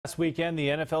Last weekend, the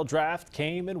NFL draft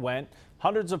came and went.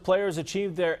 Hundreds of players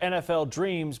achieved their NFL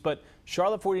dreams, but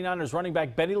Charlotte 49ers running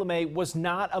back Benny LeMay was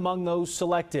not among those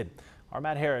selected. Our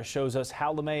Matt Harris shows us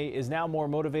how LeMay is now more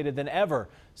motivated than ever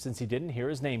since he didn't hear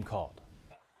his name called.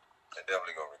 I'm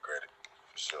definitely going to regret it,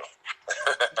 for sure.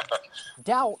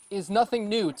 Doubt is nothing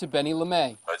new to Benny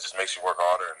LeMay. It just makes you work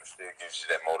harder, and it gives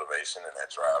you that motivation and that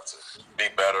drive to be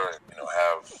better and,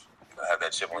 have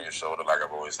that chip on your shoulder like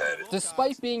I've always had it.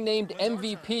 Despite being named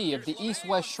MVP of the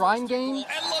East-West Shrine Game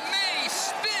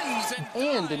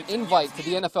and an invite to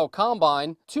the NFL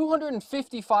Combine,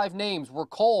 255 names were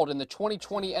called in the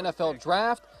 2020 NFL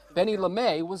Draft. Benny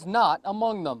LeMay was not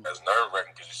among them. It's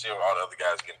nerve-wracking because you see all the other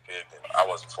guys getting picked, and I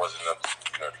wasn't fortunate enough to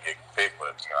get picked, but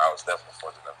I was definitely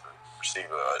fortunate enough to receive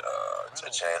a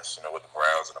chance, with the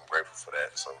Browns, and I'm grateful for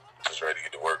that. So just ready to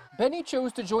get to work. Benny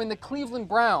chose to join the Cleveland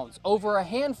Browns over a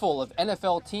handful of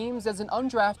NFL teams as an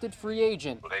undrafted free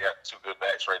agent. Well, they got two good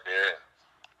backs right there, and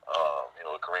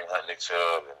Kareem Hunt, Nick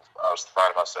Chubb, and I was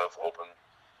finding myself open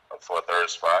for a third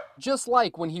spot. Just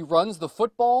like when he runs the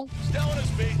football,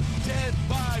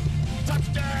 10-5,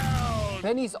 touchdown!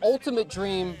 Benny's ultimate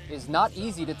dream is not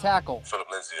easy to tackle. Philip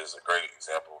Lindsay is a great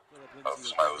example of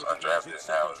somebody who's undrafted and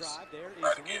now is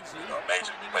about to get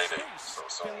major payday. So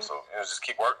just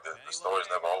keep working. The story's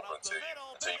never over until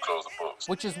you close the books.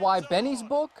 Which is why Benny's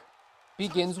book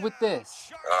begins with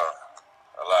this. A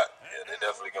lot. Yeah, they're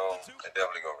definitely gonna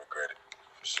regret it,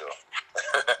 for sure.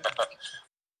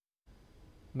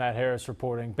 Matt Harris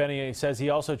reporting. Benny says he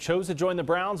also chose to join the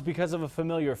Browns because of a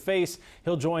familiar face.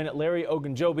 He'll join Larry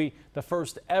Ogunjobi, the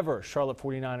first ever Charlotte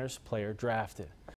 49ers player drafted.